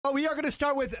But we are going to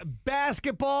start with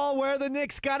basketball, where the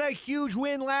Knicks got a huge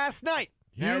win last night.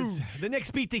 As the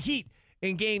Knicks beat the Heat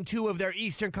in Game 2 of their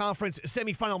Eastern Conference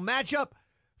semifinal matchup.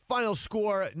 Final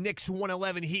score, Knicks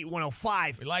 111, Heat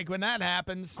 105. We like when that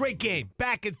happens. Great game.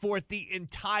 Back and forth the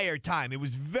entire time. It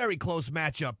was very close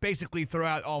matchup, basically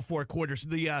throughout all four quarters.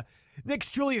 The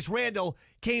Knicks' Julius Randle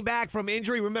came back from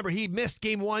injury. Remember, he missed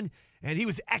Game 1, and he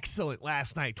was excellent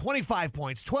last night. 25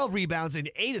 points, 12 rebounds,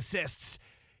 and 8 assists.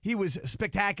 He was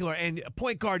spectacular. And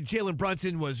point guard Jalen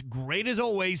Brunson was great as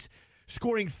always,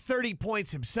 scoring 30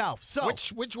 points himself. So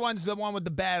which one's the one with the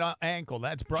bad ankle?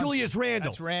 That's Brunson. Julius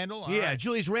Randle. That's Randle? All yeah, right.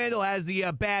 Julius Randle has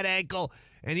the bad ankle,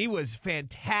 and he was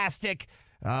fantastic.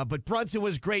 But Brunson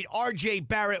was great. R.J.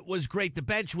 Barrett was great. The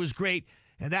bench was great,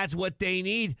 and that's what they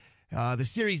need. The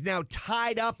series now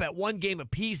tied up at 1 game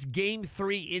apiece. Game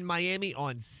 3 in Miami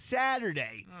on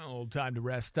Saturday. A little time to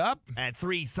rest up. At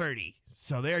 3:30.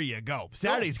 So there you go.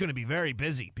 Saturday's going to be very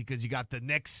busy because you got the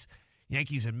Knicks,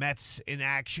 Yankees, and Mets in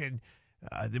action.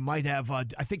 They might have, I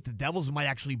think the Devils might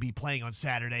actually be playing on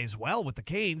Saturday as well with the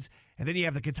Canes. And then you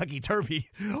have the Kentucky Derby.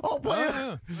 Oh,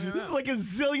 boy. This is like a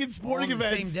zillion sporting all on the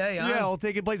events. same day, huh? Yeah, all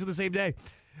taking place on the same day.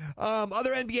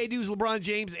 Other NBA news, LeBron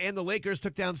James and the Lakers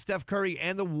took down Steph Curry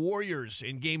and the Warriors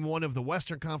in Game 1 of the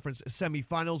Western Conference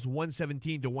semifinals,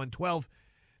 117-112.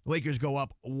 The Lakers go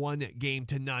up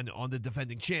 1-0 on the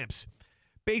defending champs.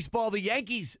 Baseball, the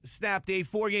Yankees snapped a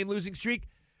 4-game losing streak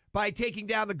by taking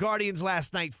down the Guardians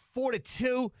last night,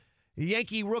 4-2.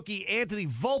 Yankee rookie Anthony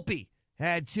Volpe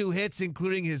had 2 hits,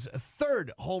 including his 3rd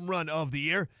home run of the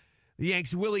year. The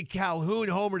Yanks' Willie Calhoun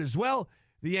homered as well.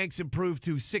 The Yanks improved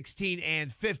to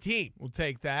 16-15. We'll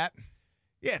take that.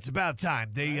 Yeah, it's about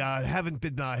time. They haven't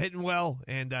been hitting well,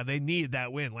 and they needed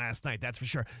that win last night, that's for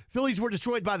sure. Phillies were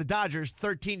destroyed by the Dodgers,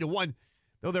 13-1.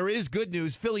 Though there is good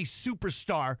news, Philly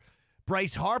superstar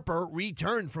Bryce Harper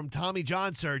returned from Tommy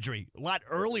John surgery a lot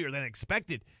earlier than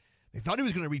expected. They thought he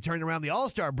was going to return around the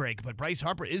All-Star break, but Bryce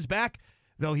Harper is back,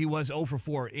 though he was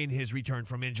 0-4 in his return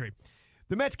from injury.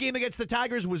 The Mets game against the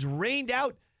Tigers was rained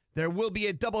out. There will be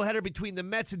a doubleheader between the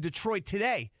Mets and Detroit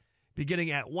today, beginning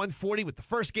at 1:40 with the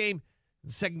first game.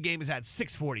 The second game is at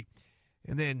 6:40.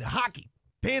 And then hockey.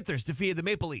 Panthers defeated the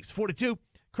Maple Leafs 4-2.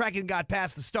 Kraken got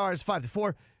past the Stars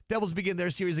 5-4. Devils begin their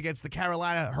series against the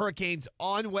Carolina Hurricanes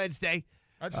on Wednesday.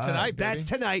 That's tonight, baby. That's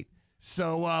tonight.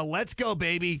 So let's go,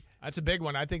 baby. That's a big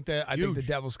one. I think the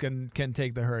Devils can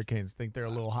take the Hurricanes. I think they're a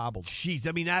little hobbled. Jeez,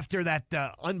 I mean, after that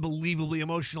unbelievably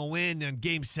emotional win in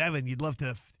Game 7, you'd love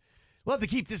to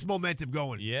keep this momentum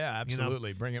going. Yeah,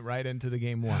 absolutely. You know? Bring it right into the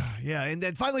Game 1. Yeah, and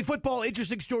then finally, football.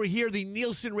 Interesting story here. The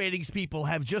Nielsen ratings people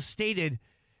have just stated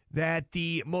that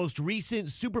the most recent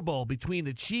Super Bowl between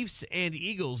the Chiefs and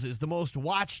Eagles is the most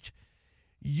watched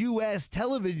U.S.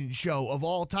 television show of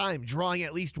all time, drawing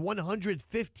at least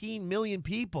 115 million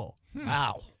people.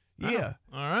 Wow. Yeah.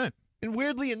 Oh, all right. And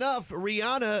weirdly enough,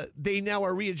 Rihanna, they now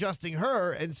are readjusting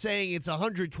her and saying it's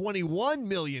 121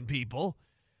 million people,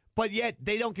 but yet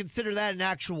they don't consider that an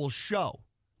actual show,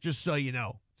 just so you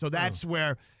know. So that's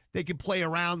where they can play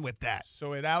around with that.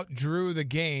 So it outdrew the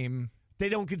game. They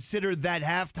don't consider that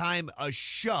halftime a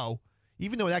show,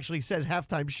 even though it actually says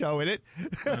halftime show in it.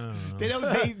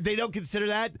 They don't consider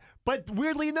that. But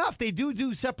weirdly enough, they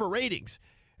do separate ratings.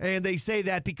 And they say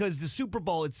that because the Super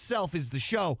Bowl itself is the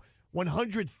show,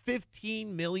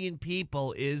 115 million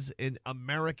people is an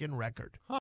American record.